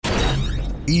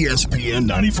ESPN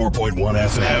 94.1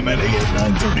 FM and AM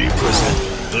 930 present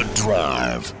The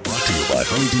Drive. Brought to you by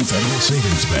Huntington Federal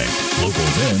Savings Bank. Local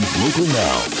then, local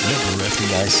now. Member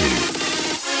FDIC.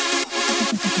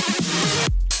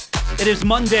 It is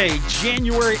Monday,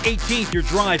 January 18th. Your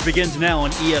drive begins now on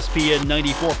ESPN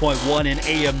 94.1 and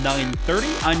AM 930.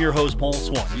 I'm your host, Paul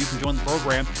Swan. You can join the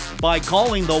program by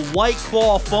calling the White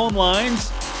Claw phone lines,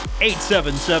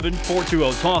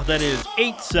 877-420-TALK. That is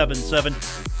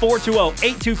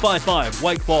 877-420-8255.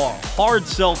 White Claw, hard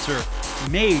seltzer,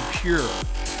 made pure.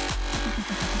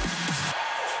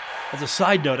 As a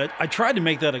side note, I tried to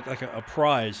make that a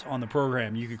prize on the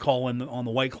program. You could call in on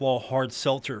the White Claw hard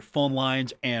seltzer phone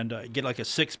lines and get like a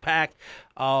six-pack.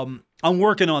 I'm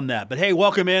working on that. But hey,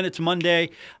 welcome in. It's Monday.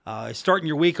 Starting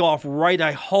your week off right,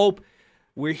 I hope.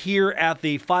 We're here at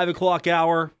the 5 o'clock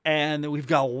hour, and we've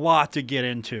got a lot to get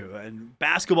into. And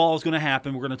basketball is going to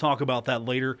happen. We're going to talk about that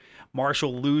later.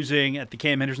 Marshall losing at the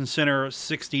Cam Henderson Center,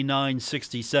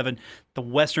 69-67 to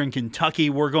Western Kentucky.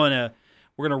 We're going to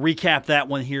recap that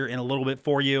one here in a little bit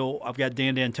for you. I've got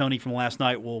Dan D'Antoni from last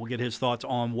night. We'll get his thoughts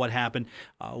on what happened.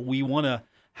 We want to,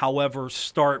 however,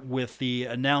 start with the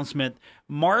announcement.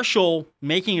 Marshall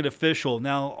making it official.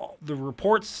 Now, the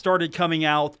reports started coming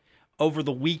out over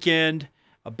the weekend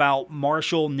about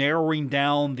Marshall narrowing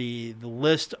down the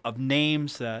list of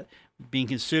names that being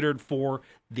considered for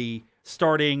the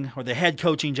starting or the head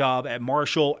coaching job at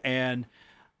Marshall, and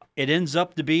it ends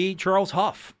up to be Charles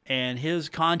Huff, and his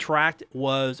contract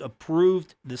was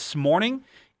approved this morning.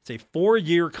 It's a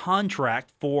 4-year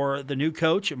contract for the new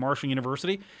coach at Marshall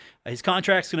University. His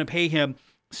contract's going to pay him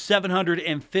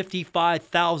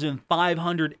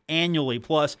 $755,500 annually,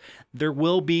 plus there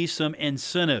will be some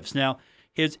incentives. Now,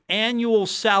 his annual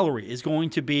salary is going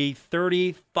to be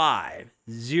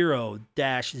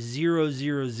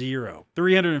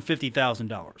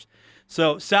 $350,000.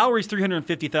 So salary is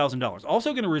 $350,000.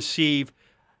 Also going to receive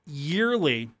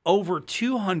yearly over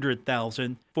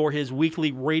 $200,000 for his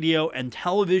weekly radio and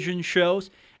television shows,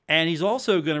 and he's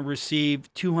also going to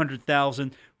receive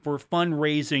 $200,000 for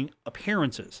fundraising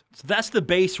appearances. So that's the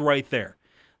base right there.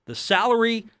 The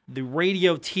salary, the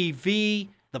radio, TV,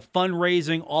 the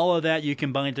fundraising, all of that you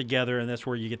combine together, and that's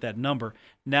where you get that number.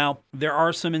 Now, there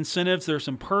are some incentives. There's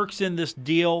some perks in this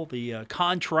deal. The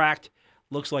contract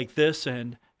looks like this,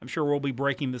 and I'm sure we'll be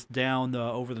breaking this down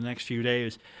over the next few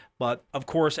days. But, of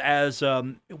course, as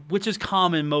which is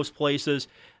common most places,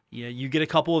 you get a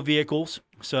couple of vehicles.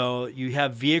 So you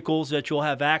have vehicles that you'll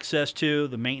have access to.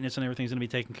 The maintenance and everything's going to be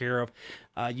taken care of.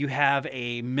 You have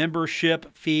a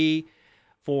membership fee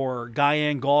for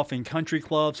Guyan Golf and Country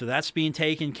Club, so that's being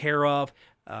taken care of.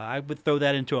 I would throw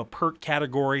that into a perk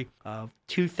category of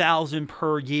 $2,000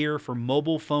 per year for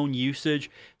mobile phone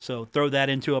usage, so throw that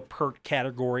into a perk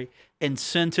category.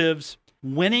 Incentives,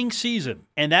 winning season,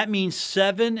 and that means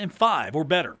 7-5 or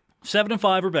better.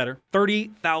 7-5 or better,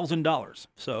 $30,000.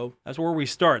 So that's where we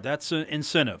start. That's an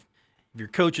incentive. If your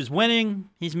coach is winning,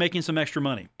 he's making some extra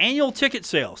money. Annual ticket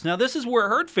sales. Now, this is where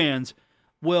Herd fans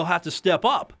will have to step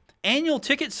up. Annual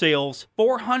ticket sales,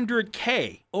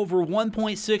 $400K, over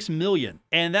 $1.6 million.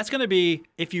 And that's going to be,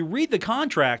 if you read the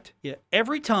contract,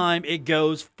 every time it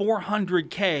goes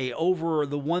 $400K over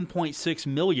the $1.6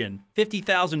 million,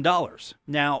 $50,000.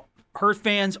 Now, Herd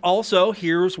fans also,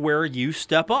 here's where you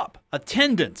step up.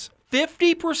 Attendance,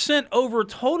 50% over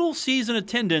total season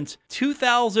attendance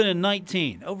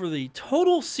 2019. Over the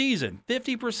total season,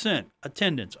 50%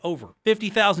 attendance over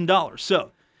 $50,000.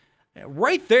 So,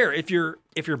 right there, if you're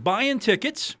buying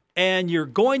tickets and you're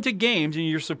going to games and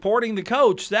you're supporting the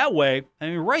coach that way, I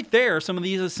mean, right there, some of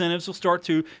these incentives will start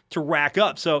to rack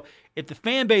up. So if the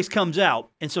fan base comes out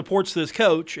and supports this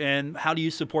coach, and how do you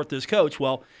support this coach?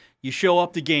 Well, you show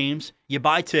up to games, you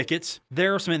buy tickets.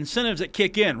 There are some incentives that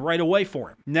kick in right away for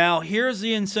him. Now, here's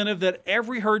the incentive that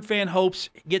every Herd fan hopes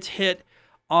gets hit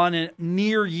on a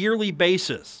near yearly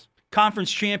basis.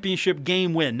 Conference championship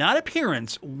game win, not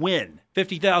appearance, win.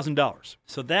 $50,000.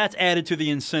 So that's added to the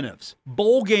incentives.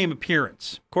 Bowl game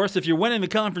appearance. Of course, if you're winning the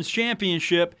conference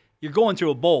championship, you're going to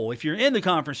a bowl. If you're in the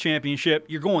conference championship,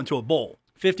 you're going to a bowl.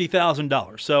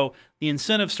 $50,000. So the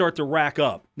incentives start to rack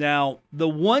up. Now, the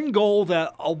one goal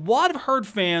that a lot of Herd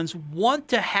fans want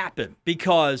to happen,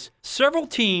 because several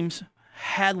teams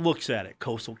had looks at it.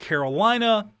 Coastal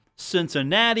Carolina,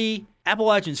 Cincinnati,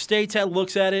 Appalachian State's had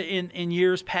looks at it in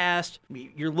years past.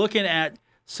 You're looking at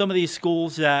some of these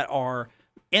schools that are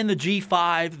in the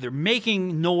G5. They're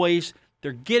making noise.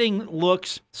 They're getting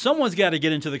looks. Someone's got to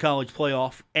get into the college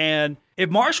playoff. And if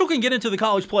Marshall can get into the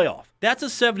college playoff, that's a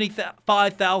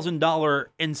 $75,000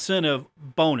 incentive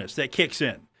bonus that kicks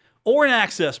in, or an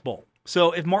access bowl.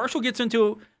 So if Marshall gets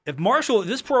into if Marshall,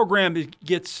 this program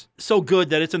gets so good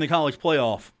that it's in the college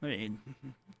playoff, I mean,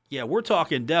 yeah, we're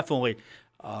talking definitely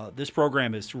this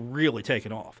program is really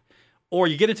taking off. Or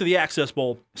you get into the Access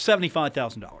Bowl,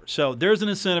 $75,000. So there's an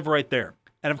incentive right there.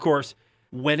 And, of course,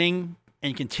 winning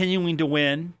and continuing to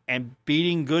win and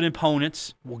beating good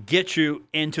opponents will get you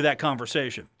into that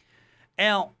conversation.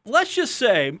 Now, let's just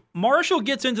say Marshall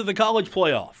gets into the college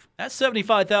playoff. That's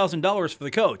 $75,000 for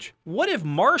the coach. What if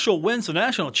Marshall wins the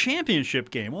national championship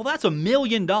game? Well, that's $1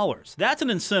 million. That's an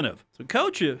incentive. So,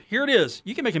 coach, here it is.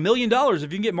 You can make $1 million if you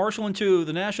can get Marshall into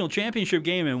the national championship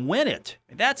game and win it.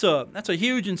 That's a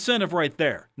huge incentive right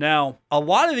there. Now, a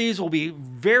lot of these will be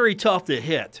very tough to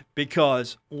hit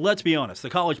because, let's be honest,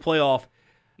 the college playoff,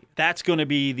 that's going to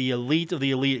be the elite of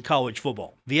the elite at college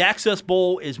football. The Access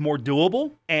Bowl is more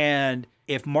doable, and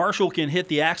if Marshall can hit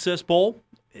the Access Bowl,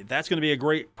 that's going to be a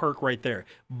great perk right there.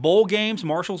 Bowl games,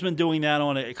 Marshall's been doing that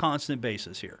on a constant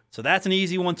basis here. So that's an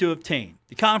easy one to obtain.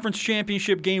 The conference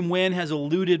championship game win has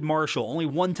eluded Marshall only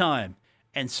one time.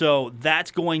 And so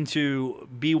that's going to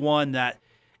be one that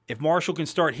if Marshall can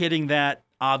start hitting that,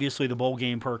 obviously the bowl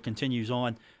game perk continues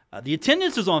on. The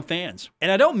attendance is on fans.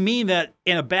 And I don't mean that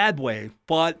in a bad way,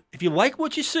 but if you like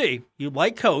what you see, you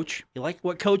like Coach, you like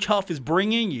what Coach Huff is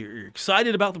bringing, you're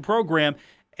excited about the program,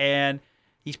 and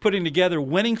he's putting together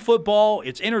winning football.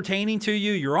 It's entertaining to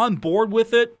you. You're on board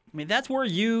with it. I mean, that's where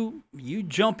you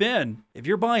jump in. If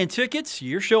you're buying tickets,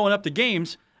 you're showing up to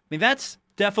games. I mean, that's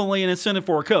definitely an incentive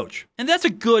for a coach. And that's a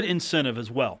good incentive as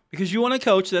well because you want a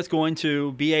coach that's going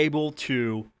to be able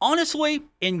to honestly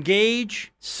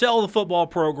engage, sell the football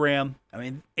program. I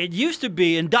mean, it used to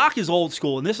be, and Doc is old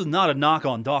school, and this is not a knock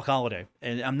on Doc Holliday,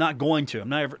 and I'm not going to. I'm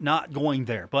not going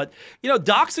there. But,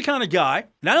 Doc's the kind of guy,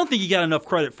 and I don't think he got enough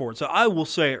credit for it, so I will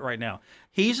say it right now.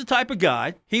 He's the type of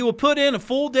guy, he will put in a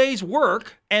full day's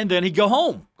work, and then he'd go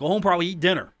home. Go home, probably eat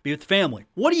dinner, be with the family.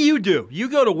 What do? You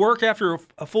go to work after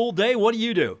a full day, what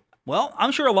do? Well,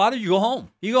 I'm sure a lot of you go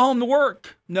home. You go home to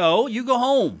work. No, you go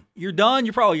home. You're done.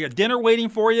 You probably got dinner waiting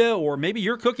for you, or maybe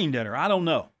you're cooking dinner. I don't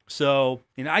know. So,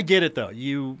 I get it, though.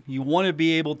 You want to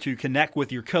be able to connect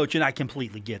with your coach, and I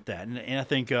completely get that. And I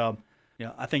think,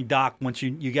 I think Doc, once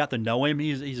you got to know him,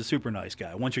 he's a super nice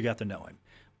guy. Once you got to know him,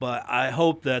 but I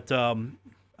hope that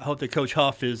Coach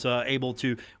Huff is able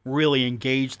to really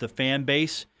engage the fan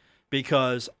base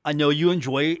because I know you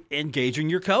enjoy engaging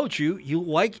your coach. You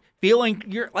like feeling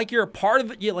you're a part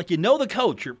of it. Like the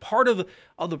coach. You're part of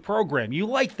the program. You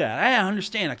like that. I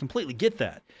understand. I completely get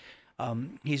that.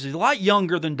 He's a lot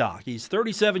younger than Doc. He's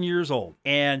 37 years old.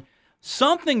 And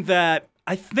something that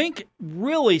I think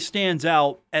really stands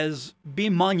out as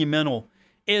being monumental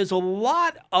is a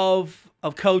lot of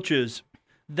coaches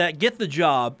that get the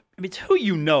job. I mean, it's who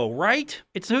you know, right?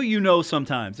 It's who you know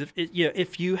sometimes.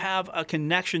 If you have a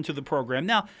connection to the program.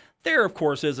 Now, there, of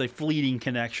course, is a fleeting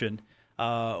connection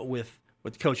with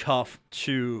Coach Huff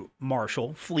to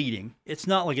Marshall. Fleeting. It's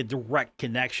not like a direct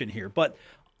connection here. But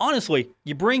honestly,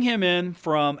 you bring him in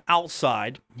from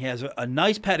outside. He has a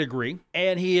nice pedigree,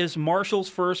 and he is Marshall's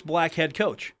first black head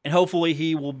coach. And hopefully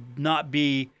he will not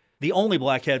be the only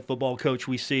black head football coach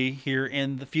we see here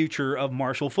in the future of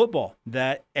Marshall football,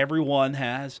 that everyone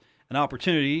has an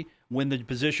opportunity when the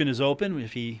position is open,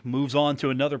 if he moves on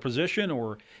to another position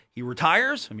or he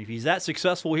retires. I mean, if he's that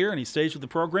successful here and he stays with the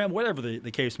program, whatever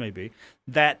the case may be,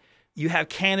 that you have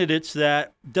candidates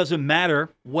that doesn't matter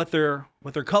what their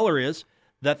color is,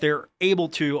 that they're able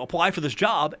to apply for this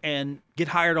job and get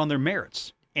hired on their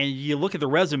merits. And you look at the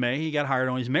resume, he got hired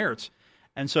on his merits.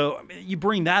 And so you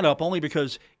bring that up only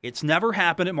because it's never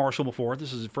happened at Marshall before.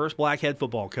 This is his first black head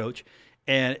football coach,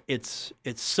 and it's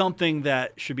something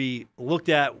that should be looked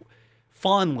at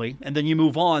fondly, and then you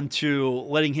move on to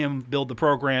letting him build the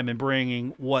program and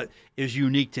bringing what is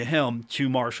unique to him to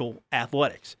Marshall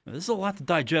athletics. Now, this is a lot to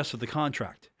digest with the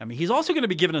contract. I mean, he's also going to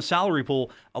be given a salary pool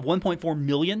of $1.4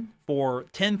 million for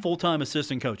 10 full-time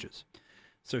assistant coaches.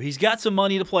 So he's got some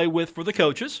money to play with for the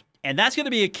coaches. And that's going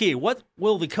to be a key. What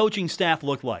will the coaching staff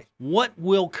look like? What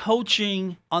will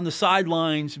coaching on the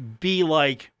sidelines be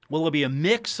like? Will it be a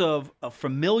mix of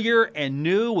familiar and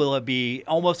new? Will it be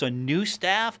almost a new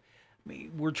staff? I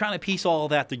mean, we're trying to piece all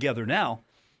of that together now.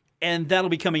 And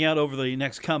that'll be coming out over the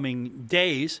next coming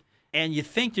days. And you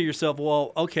think to yourself,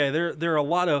 well, okay, there are a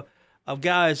lot of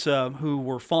guys who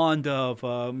were fond of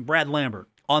Brad Lambert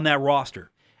on that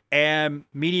roster. And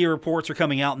media reports are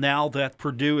coming out now that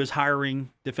Purdue is hiring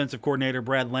defensive coordinator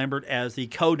Brad Lambert as the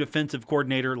co-defensive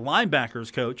coordinator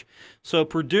linebackers coach. So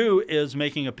Purdue is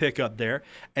making a pickup there.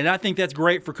 And I think that's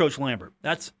great for Coach Lambert.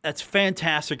 That's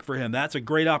fantastic for him. That's a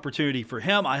great opportunity for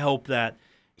him. I hope that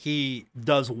he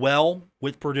does well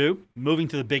with Purdue, moving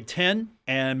to the Big Ten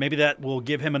And maybe that will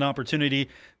give him an opportunity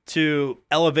to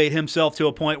elevate himself to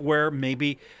a point where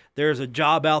maybe there's a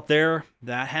job out there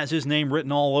that has his name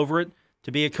written all over it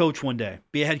to be a coach one day,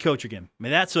 be a head coach again. I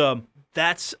mean, that's a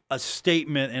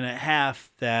statement and a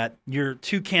half that your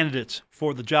two candidates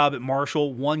for the job at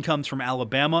Marshall, one comes from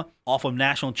Alabama off of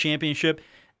national championship,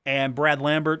 and Brad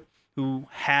Lambert, who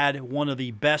had one of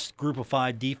the best Group of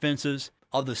Five defenses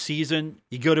of the season.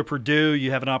 You go to Purdue,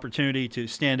 you have an opportunity to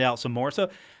stand out some more. So I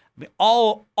mean,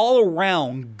 all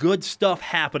around good stuff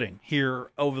happening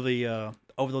here over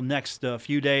the next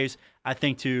few days. I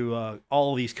think to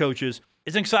all of these coaches,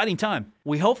 it's an exciting time.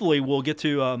 We hopefully will get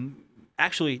to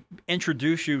actually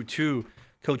introduce you to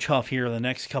Coach Huff here in the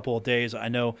next couple of days. I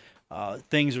know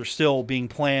things are still being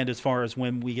planned as far as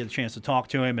when we get a chance to talk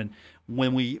to him and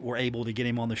when we were able to get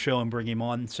him on the show and bring him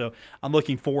on. So I'm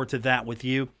looking forward to that with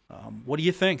you. What do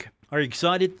you think? Are you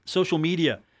excited? Social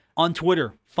media, on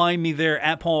Twitter, find me there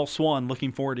at Paul Swann.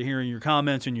 Looking forward to hearing your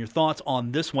comments and your thoughts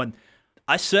on this one.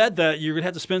 I said that you're going to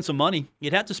have to spend some money.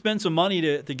 You'd have to spend some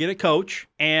money to get a coach,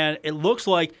 and it looks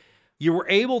like you were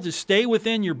able to stay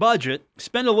within your budget,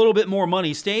 spend a little bit more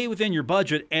money, stay within your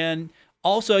budget, and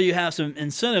also you have some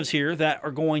incentives here that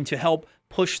are going to help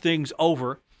push things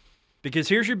over. Because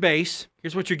here's your base.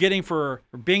 Here's what you're getting for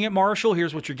being at Marshall.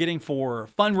 Here's what you're getting for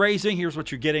fundraising. Here's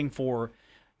what you're getting for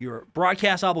your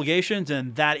broadcast obligations,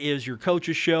 and that is your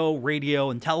coach's show,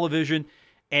 radio, and television.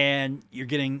 And you're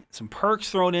getting some perks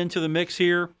thrown into the mix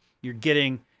here. You're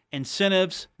getting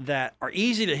incentives that are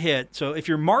easy to hit. So if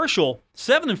you're Marshall,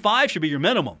 7-5 should be your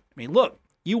minimum. I mean, look,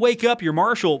 you wake up, you're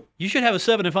Marshall, you should have a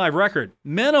 7-5 record.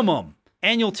 Minimum.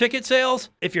 Annual ticket sales,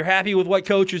 if you're happy with what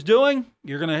coach is doing,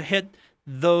 you're going to hit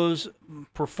those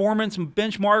performance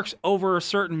benchmarks over a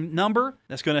certain number.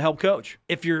 That's going to help coach.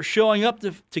 If you're showing up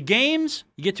to games,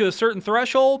 you get to a certain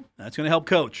threshold, that's going to help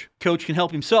coach. Coach can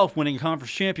help himself winning a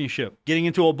conference championship, getting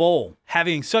into a bowl.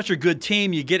 Having such a good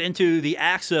team, you get into the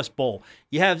Access Bowl.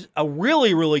 You have a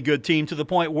really, really good team to the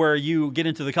point where you get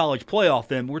into the college playoff,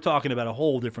 then we're talking about a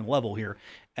whole different level here.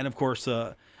 And of course,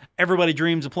 everybody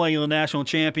dreams of playing in the national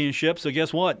championship. So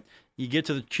guess what? You get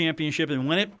to the championship and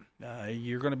win it,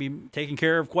 you're going to be taken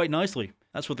care of quite nicely.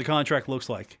 That's what the contract looks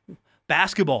like.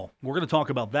 Basketball, we're going to talk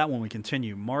about that when we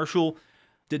continue. Marshall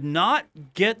did not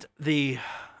get the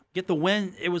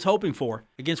win it was hoping for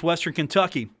against Western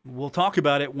Kentucky. We'll talk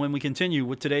about it when we continue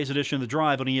with today's edition of The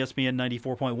Drive on ESPN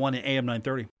 94.1 and AM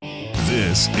 930.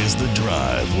 This is The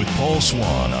Drive with Paul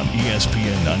Swann on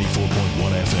ESPN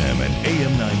 94.1 FM and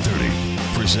AM 930.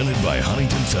 Presented by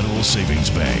Huntington Federal Savings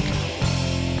Bank.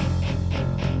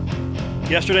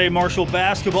 Yesterday, Marshall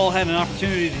basketball had an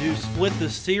opportunity to split the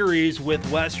series with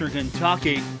Western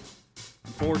Kentucky.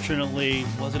 Unfortunately,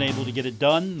 wasn't able to get it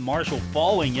done. Marshall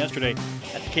falling yesterday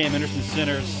at the Cam Henderson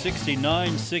Center,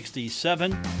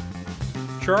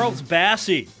 69-67. Charles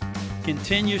Bassey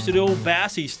continues to do old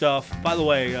Bassey stuff. By the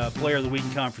way, player of the week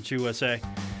in Conference USA.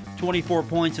 24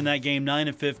 points in that game, 9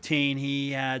 of 15.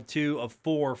 He had 2 of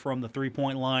 4 from the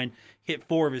three-point line, hit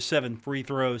 4 of his 7 free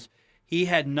throws. He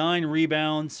had 9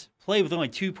 rebounds, played with only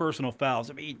 2 personal fouls.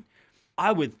 I mean,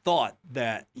 I would thought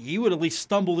that he would at least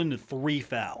stumbled into 3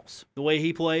 fouls. The way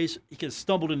he plays, he could have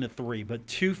stumbled into 3, but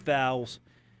 2 fouls.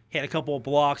 He had a couple of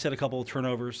blocks, had a couple of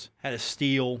turnovers, had a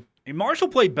steal. And Marshall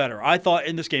played better. I thought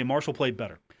in this game, Marshall played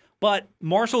better. But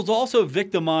Marshall's also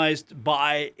victimized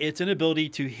by its inability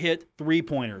to hit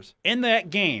three-pointers. In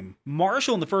that game,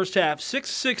 Marshall in the first half,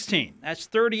 6-16. That's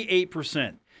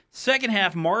 38%. Second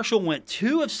half, Marshall went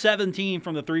 2 of 17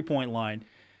 from the three-point line,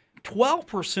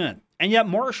 12%. And yet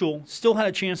Marshall still had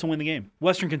a chance to win the game.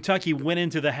 Western Kentucky went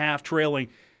into the half trailing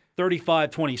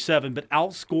 35-27, but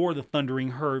outscored the Thundering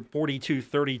Herd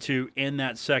 42-32 in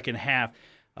that second half.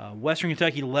 Western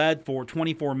Kentucky led for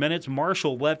 24 minutes.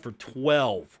 Marshall led for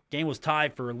 12. Game was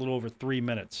tied for a little over 3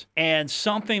 minutes. And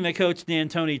something that Coach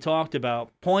D'Antoni talked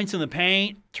about, points in the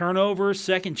paint, turnovers,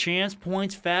 second chance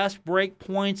points, fast break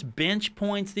points, bench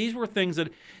points. These were things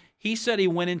that he said he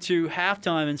went into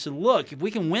halftime and said, look, if we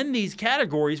can win these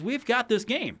categories, we've got this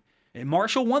game. And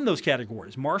Marshall won those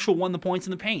categories. Marshall won the points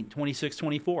in the paint,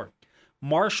 26-24.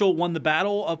 Marshall won the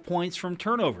battle of points from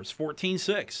turnovers,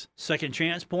 14-6. Second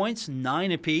chance points,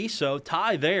 9 apiece, so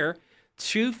tie there.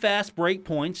 2 fast break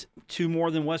points, 2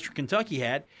 more than Western Kentucky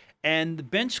had. And the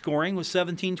bench scoring was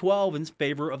 17-12 in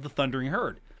favor of the Thundering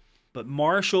Herd. But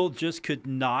Marshall just could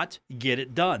not get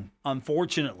it done,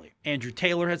 unfortunately. Andrew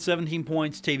Taylor had 17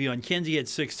 points. Tavion Kinsey had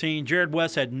 16. Jared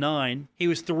West had 9. He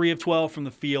was 3 of 12 from the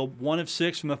field, 1 of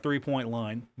 6 from the three-point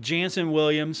line. Jansen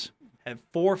Williams had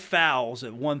 4 fouls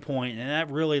at one point, and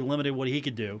that really limited what he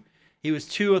could do. He was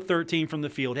 2 of 13 from the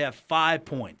field. He had 5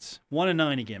 points, 1 of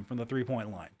 9 again from the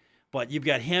three-point line. But you've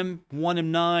got him 1 of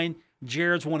 9.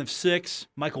 Jared's 1 of 6.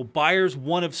 Michael Byers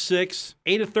 1 of 6.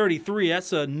 8 of 33.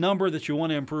 That's a number that you want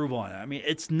to improve on. I mean,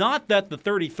 it's not that the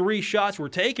 33 shots were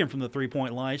taken from the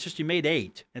three-point line. It's just you made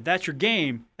 8. If that's your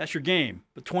game, that's your game.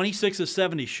 But 26 of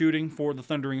 70 shooting for the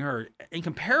Thundering Herd. In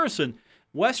comparison,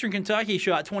 Western Kentucky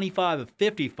shot 25 of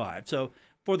 55. So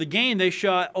for the game, they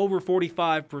shot over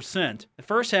 45%. The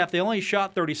first half, they only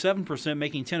shot 37%,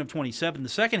 making 10 of 27. The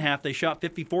second half, they shot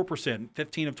 54%,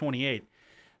 15 of 28.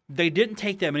 They didn't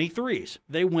take that many threes.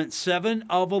 They went 7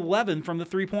 of 11 from the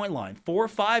three-point line, 4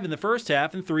 of 5 in the first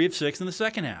half and 3 of 6 in the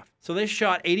second half. So they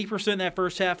shot 80% in that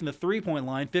first half in the three-point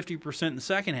line, 50% in the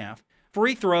second half.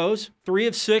 Free throws, 3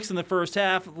 of 6 in the first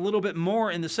half, a little bit more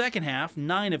in the second half,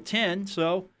 9 of 10.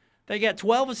 So they got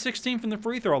 12 of 16 from the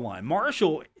free throw line.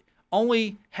 Marshall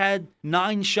only had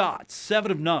 9 shots,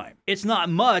 7 of 9. It's not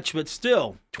much, but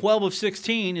still, 12 of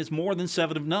 16 is more than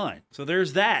 7 of 9. So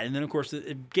there's that. And then, of course,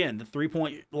 again, the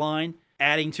three-point line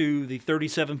adding to the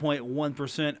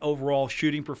 37.1% overall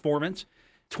shooting performance,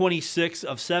 26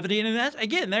 of 70. And that's,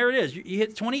 again, there it is. You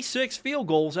hit 26 field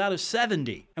goals out of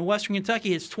 70. And Western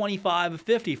Kentucky hits 25 of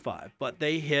 55. But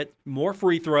they hit more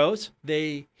free throws.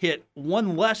 They hit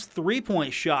 1 less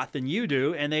three-point shot than you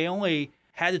do, and they only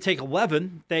had to take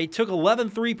 11. They took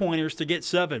 11 three-pointers to get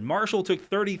 7. Marshall took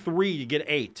 33 to get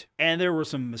 8. And there were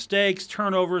some mistakes,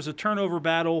 turnovers, a turnover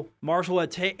battle. Marshall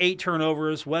had 8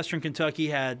 turnovers. Western Kentucky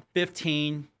had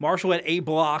 15. Marshall had 8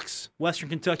 blocks. Western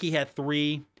Kentucky had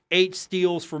 3. 8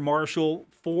 steals for Marshall,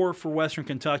 4 for Western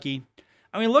Kentucky.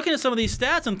 I mean, looking at some of these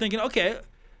stats, I'm thinking, okay,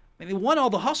 they won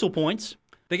all the hustle points.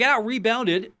 They got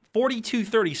out-rebounded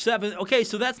 42-37. Okay,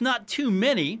 so that's not too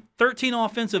many. 13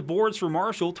 offensive boards for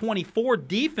Marshall, 24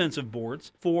 defensive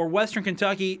boards. For Western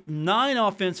Kentucky, 9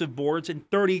 offensive boards and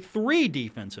 33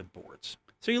 defensive boards.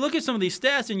 So you look at some of these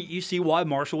stats and you see why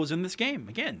Marshall was in this game.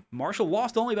 Again, Marshall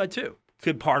lost only by 2.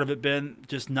 Could part of it been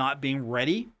just not being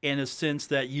ready in a sense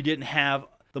that you didn't have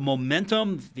the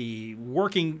momentum, the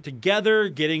working together,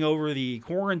 getting over the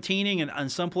quarantining,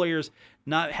 and some players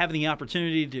not having the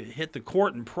opportunity to hit the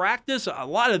court and practice? A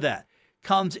lot of that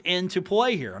comes into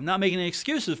play here. I'm not making any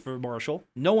excuses for Marshall.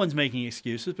 No one's making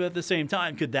excuses, but at the same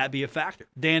time, could that be a factor?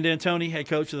 Dan D'Antoni, head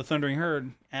coach of the Thundering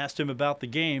Herd, asked him about the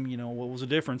game, what was the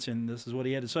difference, and this is what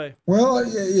he had to say. Well,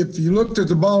 if you looked at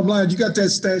the bottom line, you got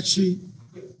that stat sheet.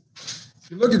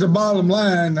 You look at the bottom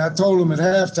line, I told them at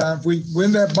halftime, if we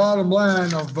win that bottom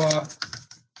line of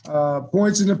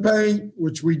points in the paint,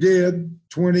 which we did,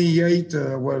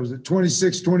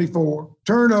 26-24.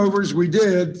 Turnovers, we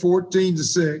did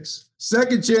 14-6.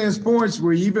 Second chance points,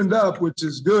 we evened up, which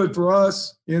is good for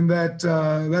us in that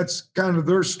that's kind of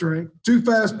their strength. 2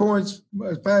 fast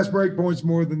break points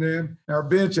more than them. Our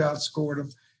bench outscored them.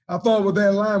 I thought with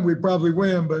that line, we'd probably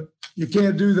win, but you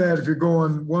can't do that if you're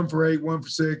going 1 for 8, 1 for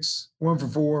 6, 1 for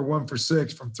 4, 1 for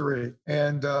 6 from 3.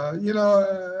 And,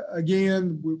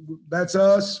 again, that's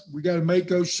us. We got to make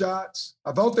those shots.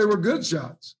 I thought they were good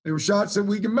shots. They were shots that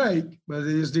we can make, but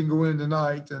they just didn't go in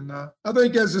tonight. And I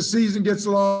think as the season gets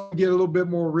along, get a little bit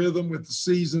more rhythm with the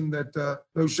season, that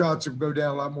those shots will go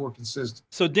down a lot more consistent.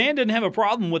 So Dan didn't have a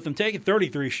problem with them taking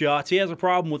 33 shots. He has a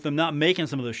problem with them not making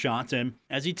some of those shots. And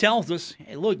as he tells us,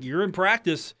 hey, look, you're in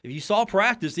practice. If you saw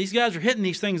practice, these guys are hitting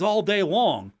these things all day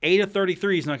long. 8 of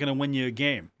 33 is not going to win you a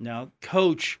game. Now,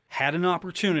 coach had an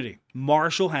opportunity.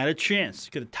 Marshall had a chance.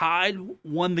 Could have tied,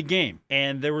 won the game.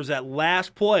 And there was that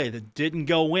last play that didn't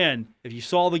go in. If you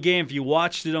saw the game, if you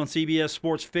watched it on CBS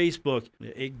Sports Facebook,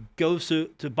 it goes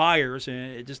to Byers,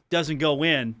 and it just doesn't go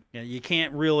in. You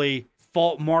can't really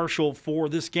fault Marshall for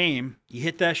this game. You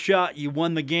hit that shot, you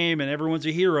won the game, and everyone's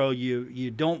a hero.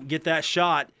 You don't get that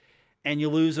shot, and you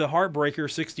lose a heartbreaker,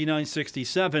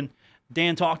 69-67.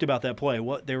 Dan talked about that play,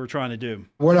 what they were trying to do.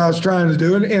 What I was trying to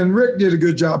do, and Rick did a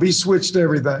good job. He switched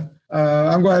everything.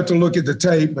 I'm going to have to look at the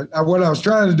tape, but what I was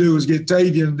trying to do was get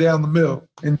Tavian down the middle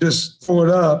and just pull it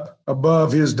up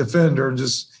above his defender and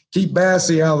just keep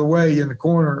Bassey out of the way in the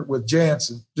corner with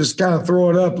Jansen. Just kind of throw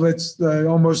it up. Let's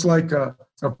almost like a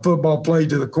football play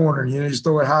to the corner. Just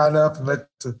throw it high enough and let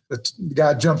the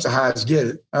guy jumps as high as get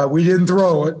it. We didn't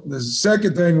throw it. The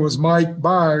second thing was Mike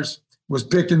Byers was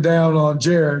picking down on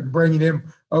Jared, bringing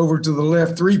him over to the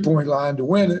left three-point line to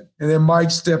win it, and then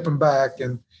Mike stepping back.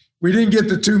 And we didn't get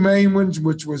the 2 main ones,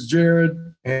 which was Jared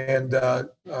and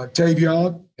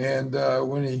Tavion. And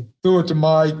when he threw it to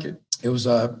Mike, it was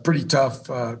a pretty tough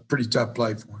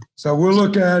play for him. So we'll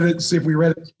look at it and see if we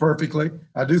read it perfectly.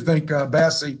 I do think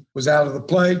Bassey was out of the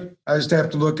play. I just have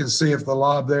to look and see if the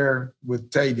lob there with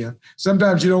Tavion.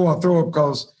 Sometimes you don't want to throw it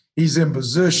because he's in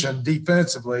position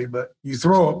defensively, but you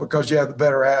throw it because you have the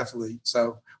better athlete.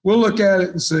 So we'll look at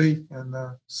it and see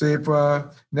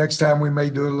if next time we may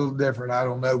do it a little different. I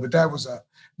don't know, but that was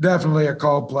definitely a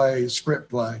call play, script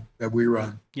play that we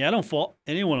run. Yeah, I don't fault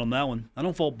anyone on that one. I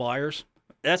don't fault Byers.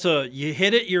 You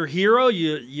hit it, you're a hero.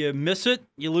 You miss it,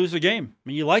 you lose the game. I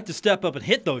mean, you like to step up and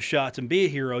hit those shots and be a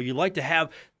hero. You like to have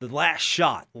the last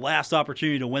shot, last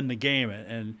opportunity to win the game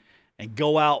and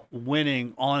go out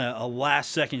winning on a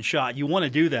last-second shot. You want to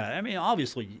do that. I mean,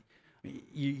 obviously,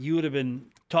 you would have been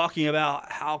talking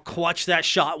about how clutch that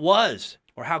shot was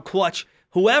or how clutch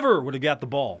whoever would have got the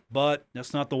ball. But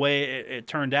that's not the way it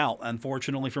turned out,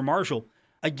 unfortunately, for Marshall.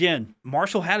 Again,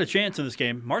 Marshall had a chance in this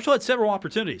game. Marshall had several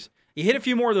opportunities. You hit a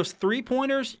few more of those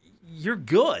three-pointers, you're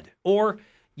good. Or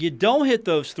you don't hit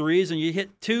those threes and you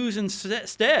hit twos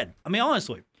instead. I mean,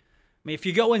 honestly. If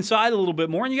you go inside a little bit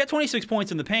more, and you got 26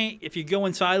 points in the paint, if you go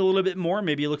inside a little bit more,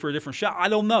 maybe you look for a different shot. I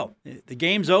don't know. The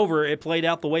game's over. It played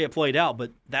out the way it played out,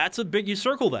 but that's a big, you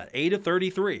circle that, 8 of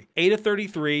 33. 8 of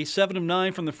 33, 7 of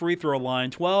 9 from the free throw line,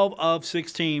 12 of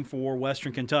 16 for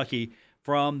Western Kentucky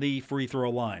from the free throw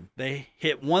line. They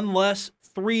hit one less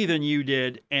three than you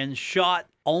did and shot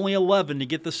only 11 to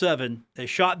get the 7. They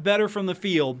shot better from the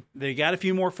field. They got a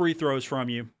few more free throws from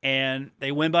you, and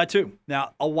they win by 2.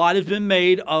 Now, a lot has been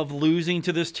made of losing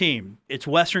to this team. It's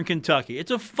Western Kentucky. It's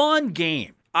a fun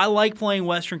game. I like playing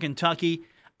Western Kentucky.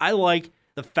 I like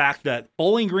the fact that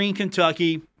Bowling Green,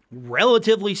 Kentucky,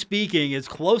 relatively speaking, is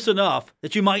close enough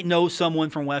that you might know someone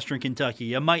from Western Kentucky.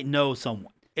 You might know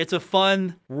someone. It's a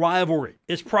fun rivalry.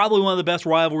 It's probably one of the best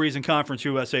rivalries in Conference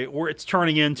USA, or it's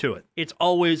turning into it. It's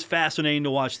always fascinating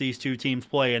to watch these two teams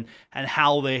play and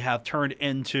how they have turned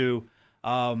into,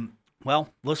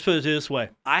 let's put it this way.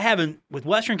 With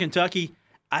Western Kentucky,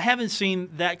 I haven't seen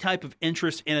that type of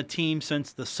interest in a team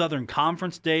since the Southern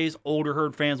Conference days. Older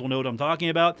Herd fans will know what I'm talking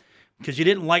about because you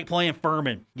didn't like playing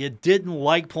Furman. You didn't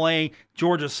like playing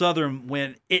Georgia Southern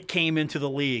when it came into the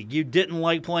league. You didn't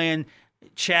like playing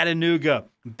Chattanooga.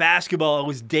 Basketball, it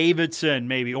was Davidson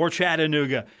maybe, or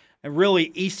Chattanooga. And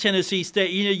really, East Tennessee State,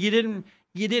 you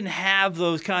didn't have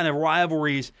those kind of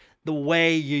rivalries the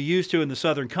way you used to in the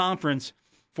Southern Conference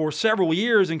for several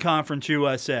years in Conference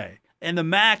USA. And the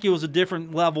MAC, it was a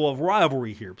different level of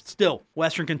rivalry here. But still,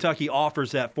 Western Kentucky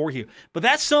offers that for you. But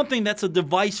that's something that's a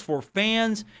device for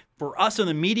fans, for us in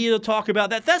the media to talk about.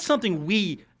 That's something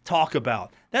we talk about.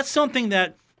 That's something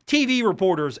that TV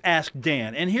reporters ask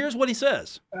Dan, and here's what he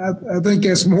says. I think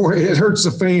it's more, it hurts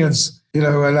the fans, and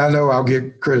I know I'll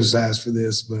get criticized for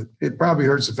this, but it probably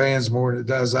hurts the fans more than it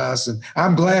does us. And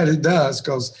I'm glad it does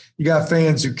because you got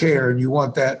fans who care and you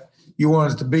want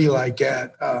it to be like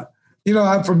that.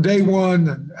 I'm from day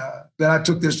one that I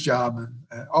took this job and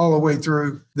all the way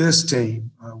through this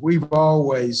team, we've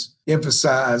always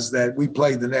emphasized that we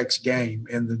play the next game,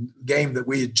 and the game that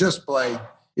we had just played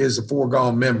is a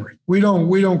foregone memory. We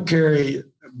don't carry it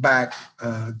back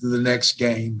to the next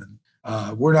game.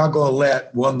 And we're not going to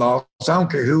let one loss, I don't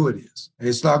care who it is.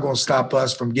 It's not going to stop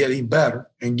us from getting better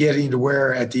and getting to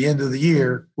where at the end of the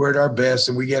year, we're at our best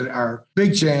and we get our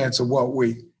big chance of what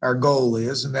our goal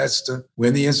is, and that's to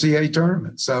win the NCAA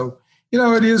tournament. So,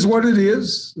 it is what it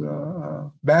is.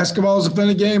 Basketball is a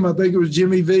funny game. I think it was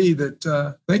Jimmy V that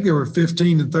I think they were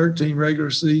 15-13 regular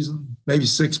season, maybe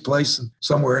 6th place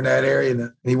somewhere in that area,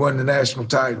 and he won the national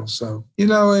title. So,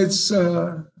 it's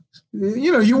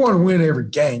you want to win every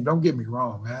game. Don't get me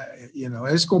wrong.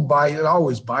 It's going to bite. It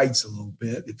always bites a little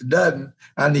bit. If it doesn't,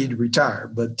 I need to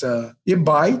retire. But it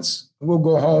bites. We'll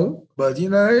go home. But,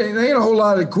 there ain't a whole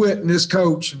lot of quit in this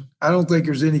coach. I don't think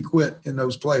there's any quit in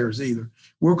those players either.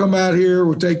 We'll come out here.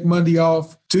 We'll take Monday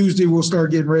off. Tuesday, we'll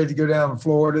start getting ready to go down to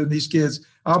Florida. And these kids,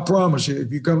 I promise you,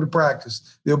 if you come to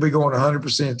practice, they'll be going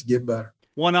 100% to get better.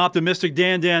 One optimistic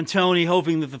Dan D'Antoni,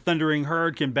 hoping that the Thundering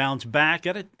Herd can bounce back.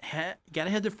 Got to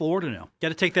head to Florida now. Got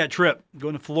to take that trip.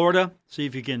 Going to Florida, see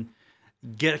if you can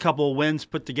get a couple of wins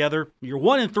put together. You're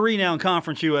 1-3 now in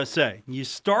Conference USA. You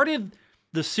started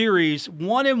the series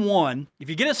 1-1. If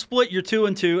you get a split, you're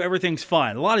 2-2. Everything's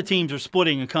fine. A lot of teams are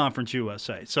splitting in Conference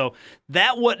USA, so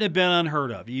that wouldn't have been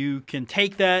unheard of. You can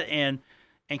take that and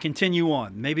continue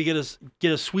on. Maybe get a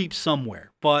sweep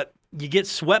somewhere, but you get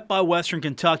swept by Western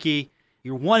Kentucky.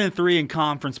 You're 1-3 in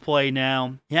conference play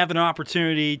now. You have an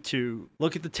opportunity to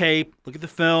look at the tape, look at the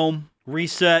film,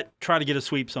 reset, try to get a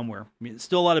sweep somewhere. It's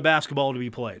still a lot of basketball to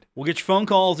be played. We'll get your phone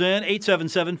calls in,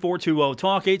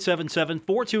 877-420-TALK,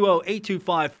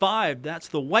 877-420-8255. That's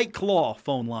the White Claw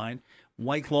phone line.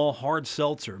 White Claw Hard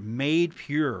Seltzer, made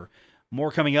pure.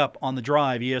 More coming up on The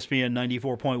Drive, ESPN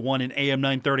 94.1 and AM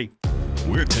 930.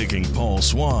 We're taking Paul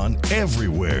Swann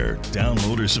everywhere.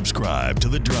 Download or subscribe to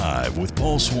The Drive with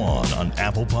Paul Swann on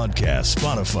Apple Podcasts,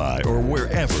 Spotify, or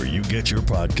wherever you get your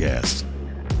podcasts.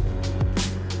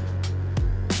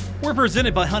 We're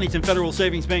presented by Huntington Federal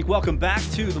Savings Bank. Welcome back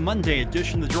to the Monday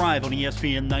edition of The Drive on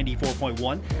ESPN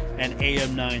 94.1 and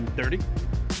AM 930.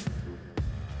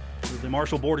 The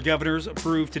Marshall Board of Governors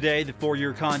approved today the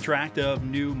 4-year contract of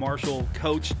new Marshall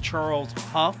coach Charles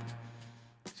Huff.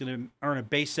 He's going to earn a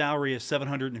base salary of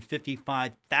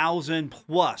 $755,000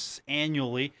 plus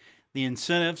annually. The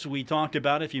incentives we talked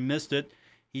about, if you missed it,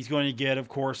 he's going to get, of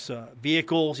course,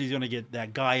 vehicles. He's going to get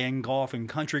that Guyan Golf and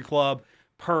Country Club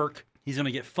perk. He's going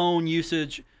to get phone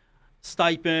usage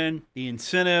stipend. The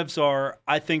incentives are,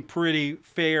 I think, pretty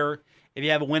fair. If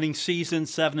you have a winning season,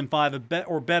 7-5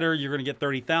 or better, you're going to get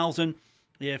 $30,000.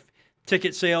 If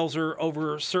ticket sales are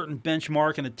over a certain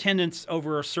benchmark and attendance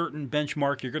over a certain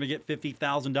benchmark, you're going to get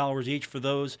 $50,000 each for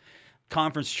those.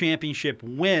 Conference championship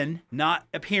win, not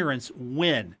appearance,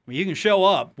 win. I mean, you can show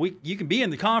up. You can be in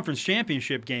the conference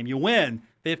championship game. You win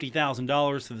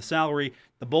 $50,000 to the salary.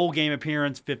 The bowl game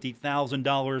appearance,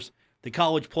 $50,000. The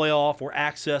college playoff or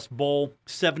access bowl,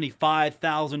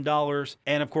 $75,000.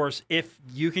 And, of course, if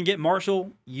you can get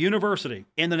Marshall University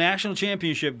in the national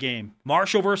championship game,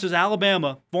 Marshall versus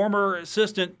Alabama, former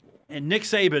assistant and Nick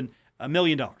Saban, $1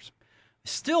 million.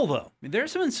 Still, though,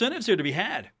 there's some incentives here to be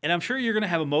had. And I'm sure you're going to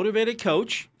have a motivated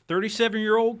coach,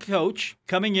 37-year-old coach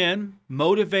coming in,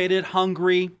 motivated,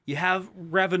 hungry. You have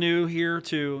revenue here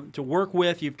to work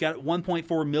with. You've got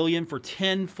 $1.4 million for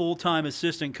 10 full-time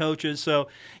assistant coaches. So,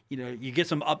 you get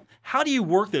some up. How do you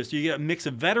work this? Do you get a mix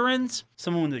of veterans,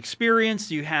 someone with experience?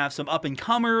 Do you have some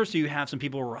up-and-comers? Do you have some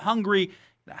people who are hungry?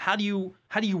 How do you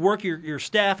work your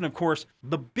staff? And, of course,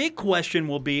 the big question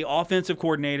will be offensive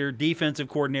coordinator, defensive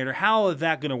coordinator. How is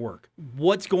that going to work?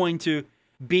 What's going to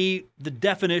be the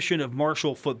definition of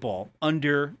Marshall football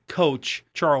under Coach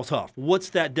Charles Huff? What's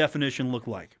that definition look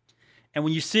like? And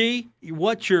when you see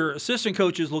what your assistant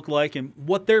coaches look like and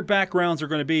what their backgrounds are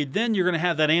going to be, then you're going to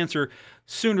have that answer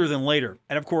sooner than later.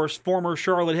 And, of course, former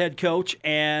Charlotte head coach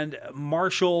and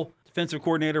Marshall defensive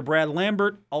coordinator Brad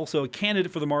Lambert, also a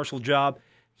candidate for the Marshall job.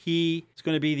 He is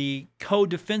going to be the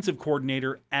co-defensive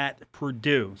coordinator at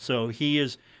Purdue. So he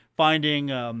is finding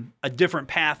a different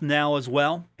path now as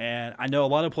well. And I know a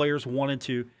lot of players wanted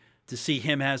to see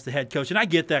him as the head coach, and I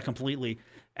get that completely.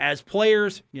 As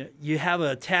players, you have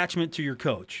an attachment to your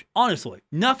coach. Honestly,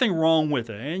 nothing wrong with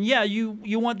it. And yeah,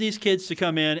 you want these kids to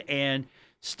come in and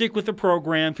stick with the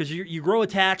program because you grow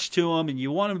attached to them and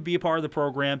you want them to be a part of the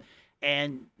program.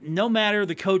 And no matter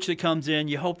the coach that comes in,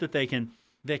 you hope that they can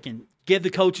give the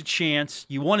coach a chance.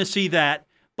 You want to see that.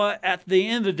 But at the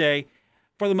end of the day,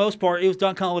 for the most part, it was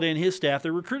Doc Holliday and his staff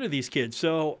that recruited these kids.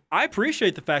 So I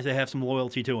appreciate the fact they have some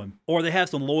loyalty to him, or they have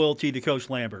some loyalty to Coach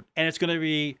Lambert. And it's going to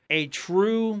be a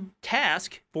true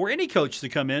task for any coach to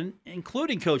come in,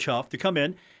 including Coach Huff, to come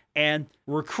in and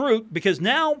recruit, because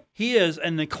now he is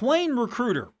an acclaimed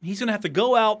recruiter. He's going to have to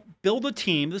go out, build a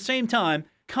team, at the same time,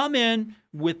 come in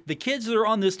with the kids that are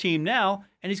on this team now,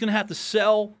 and he's going to have to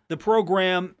sell the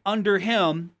program under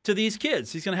him to these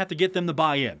kids. He's going to have to get them to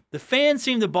buy in. The fans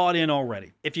seem to bought in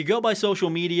already. If you go by social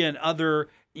media and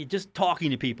just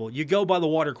talking to people, you go by the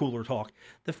water cooler talk,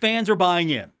 the fans are buying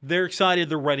in. They're excited.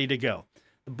 They're ready to go.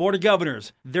 The Board of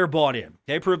Governors, they're bought in.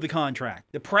 They approved the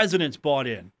contract. The president's bought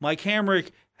in. Mike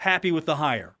Hamrick, happy with the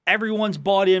hire. Everyone's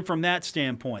bought in from that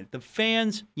standpoint. The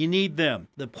fans, you need them.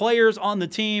 The players on the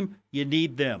team, you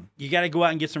need them. You got to go out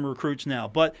and get some recruits now.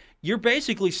 But you're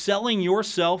basically selling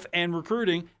yourself and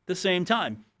recruiting at the same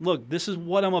time. Look, this is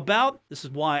what I'm about. This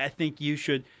is why I think you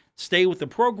should stay with the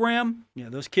program.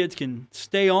 Those kids can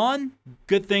stay on.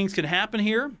 Good things can happen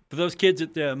here. For those kids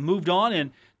that moved on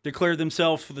and declared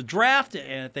themselves for the draft,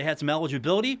 and if they had some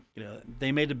eligibility,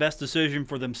 they made the best decision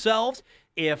for themselves.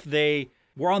 If they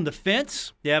were on the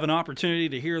fence, they have an opportunity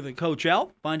to hear the coach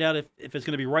out, find out if it's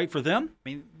going to be right for them. I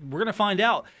mean, we're going to find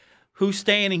out who's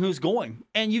staying and who's going.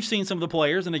 And you've seen some of the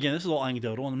players, and again, this is all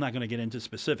anecdotal, and I'm not going to get into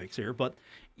specifics here, but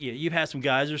you've had some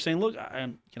guys who are saying, look,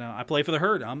 I play for the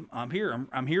herd. I'm here.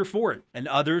 I'm here for it. And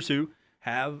others who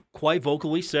have quite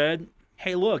vocally said,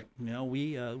 hey, look,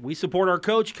 we support our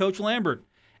coach, Coach Lambert.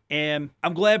 And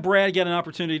I'm glad Brad got an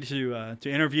opportunity to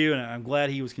interview, and I'm glad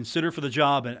he was considered for the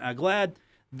job, and I'm glad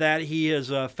that he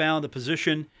has found a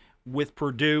position with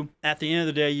Purdue. At the end of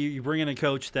the day, you bring in a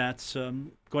coach that's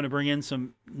going to bring in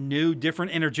some new,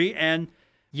 different energy, and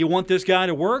you want this guy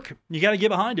to work, you got to get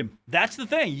behind him. That's the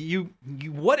thing. You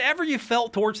whatever you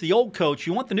felt towards the old coach,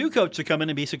 you want the new coach to come in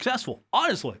and be successful.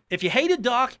 Honestly, if you hated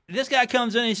Doc, this guy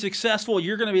comes in and he's successful,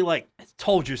 you're going to be like,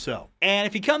 told you so. And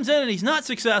if he comes in and he's not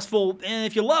successful, and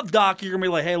if you love Doc, you're going to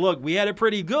be like, hey, look, we had it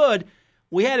pretty good.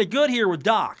 We had it good here with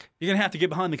Doc. You're going to have to get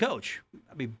behind the coach.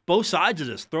 I mean, both sides of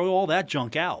this, throw all that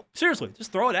junk out. Seriously,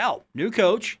 just throw it out. New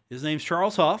coach, his name's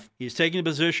Charles Huff. He's taking a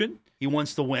position. He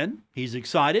wants to win. He's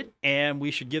excited, and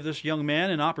we should give this young man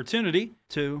an opportunity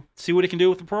to see what he can do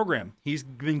with the program. He's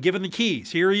been given the keys.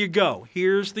 Here you go.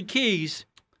 Here's the keys.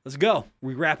 Let's go.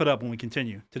 We wrap it up when we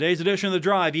continue. Today's edition of The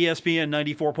Drive, ESPN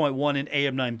 94.1 and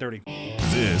AM 930.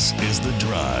 This is The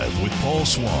Drive with Paul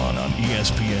Swann on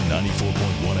ESPN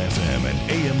 94.1 FM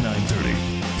and AM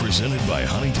 930. Presented by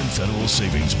Huntington Federal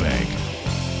Savings Bank.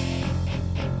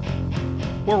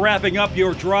 We're wrapping up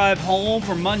your drive home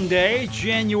for Monday,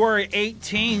 January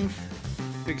 18th.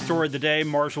 Big story of the day,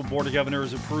 Marshall Board of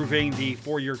Governors approving the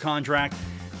 4-year contract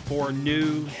for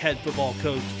new head football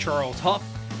coach Charles Huff.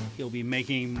 He'll be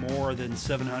making more than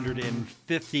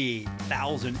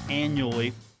 $750,000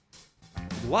 annually.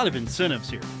 There's a lot of incentives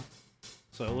here.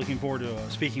 So looking forward to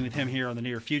speaking with him here in the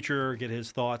near future, get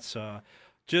his thoughts.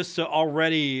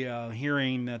 Already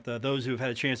hearing that those who have had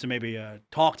a chance to maybe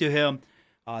talk to him,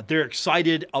 they're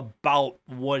excited about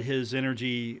what his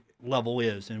energy level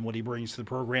is and what he brings to the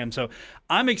program. So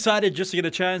I'm excited just to get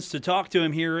a chance to talk to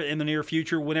him here in the near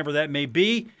future, whenever that may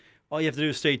be. All you have to do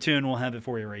is stay tuned. We'll have it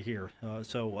for you right here.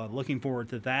 So looking forward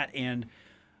to that. And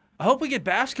I hope we get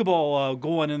basketball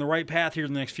going in the right path here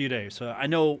in the next few days. I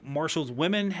know Marshall's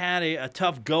women had a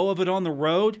tough go of it on the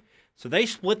road. So they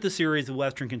split the series with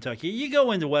Western Kentucky. You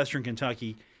go into Western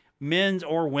Kentucky, men's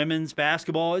or women's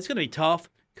basketball, it's going to be tough.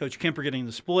 Coach Kemper getting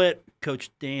the split, Coach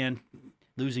Dan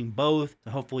losing both.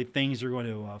 So hopefully things are going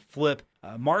to flip.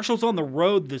 Marshall's on the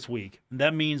road this week.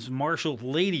 That means Marshall's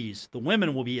ladies, the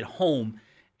women, will be at home.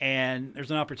 And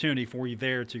there's an opportunity for you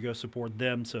there to go support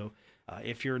them. So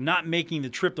if you're not making the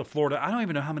trip to Florida, I don't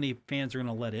even know how many fans are going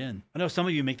to let in. I know some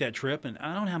of you make that trip, and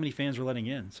I don't know how many fans are letting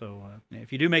in. So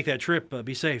if you do make that trip,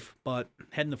 be safe. But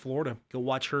heading to Florida, go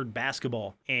watch Herd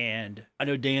basketball. And I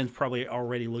know Dan's probably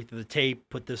already looked at the tape,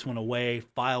 put this one away,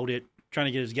 filed it, trying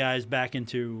to get his guys back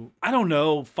into, I don't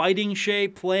know, fighting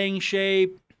shape, playing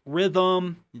shape,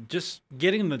 rhythm, just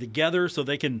getting them together so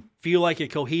they can feel like a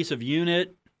cohesive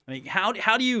unit. I mean, how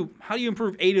do you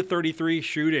improve 8 of 33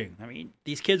 shooting? I mean,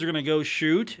 these kids are going to go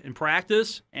shoot in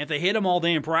practice, and if they hit them all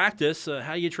day in practice,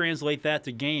 how do you translate that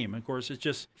to game? Of course, it's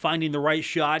just finding the right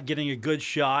shot, getting a good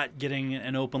shot, getting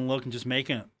an open look, and just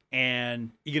making it.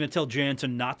 And you're going to tell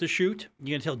Jansen not to shoot?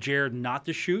 You're going to tell Jared not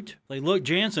to shoot? Like, look,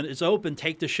 Jansen, it's open,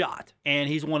 take the shot. And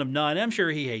he's one of none. I'm sure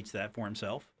he hates that for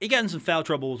himself. He got in some foul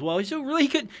trouble as well. He still really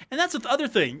couldn't, and that's the other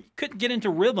thing, couldn't get into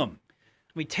rhythm.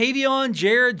 I mean, Tavion,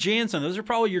 Jared, Jansen, those are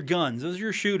probably your guns. Those are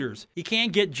your shooters. You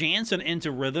can't get Jansen into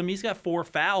rhythm. He's got 4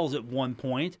 fouls at one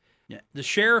point. Yeah. The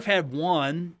Sheriff had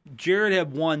 1. Jared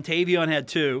had 1. Tavion had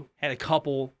 2. Had a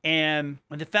couple. And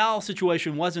the foul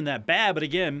situation wasn't that bad. But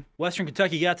again, Western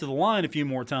Kentucky got to the line a few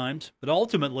more times. But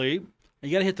ultimately,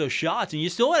 you got to hit those shots. And you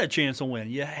still had a chance to win.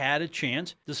 You had a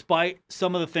chance. Despite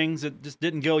some of the things that just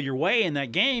didn't go your way in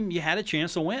that game, you had a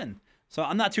chance to win. So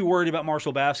I'm not too worried about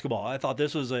Marshall basketball. I thought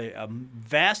this was a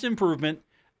vast improvement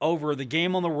over the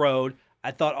game on the road.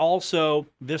 I thought also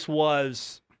this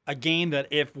was a game that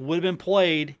if would have been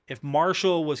played, if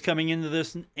Marshall was coming into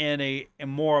this in a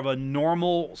more of a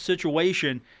normal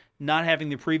situation, not having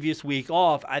the previous week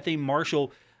off, I think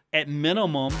Marshall, at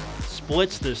minimum,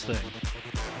 splits this thing.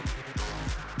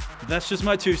 That's just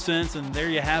my 2 cents, and there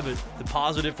you have it, the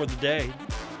positive for the day.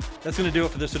 That's going to do it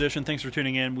for this edition. Thanks for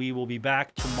tuning in. We will be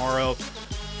back tomorrow.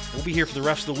 We'll be here for the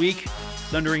rest of the week.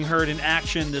 Thundering Herd in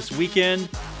action this weekend.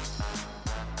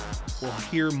 We'll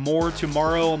hear more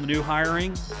tomorrow on the new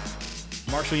hiring.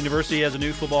 Marshall University has a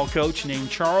new football coach named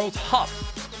Charles Huff.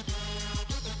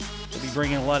 We'll be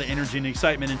bringing a lot of energy and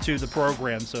excitement into the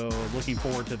program, so looking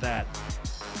forward to that.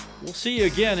 We'll see you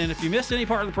again, and if you missed any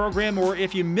part of the program, or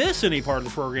if you miss any part of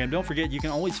the program, don't forget you can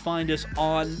always find us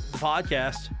on the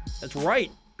podcast. That's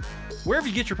right. Wherever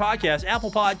you get your podcasts, Apple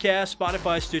Podcasts,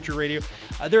 Spotify, Stitcher Radio.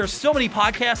 There are so many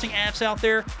podcasting apps out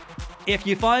there. If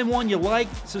you find one you like,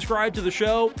 subscribe to the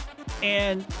show,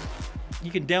 and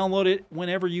you can download it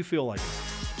whenever you feel like it.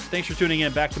 Thanks for tuning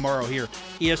in. Back tomorrow here,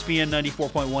 ESPN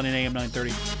 94.1 and AM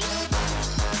 930.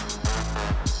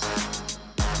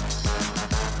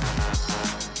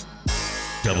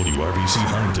 WRBC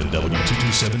Huntington,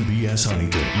 W227BS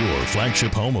Huntington, your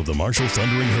flagship home of the Marshall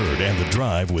Thundering Herd and The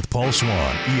Drive with Paul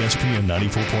Swann, ESPN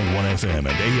 94.1 FM and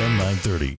AM 930.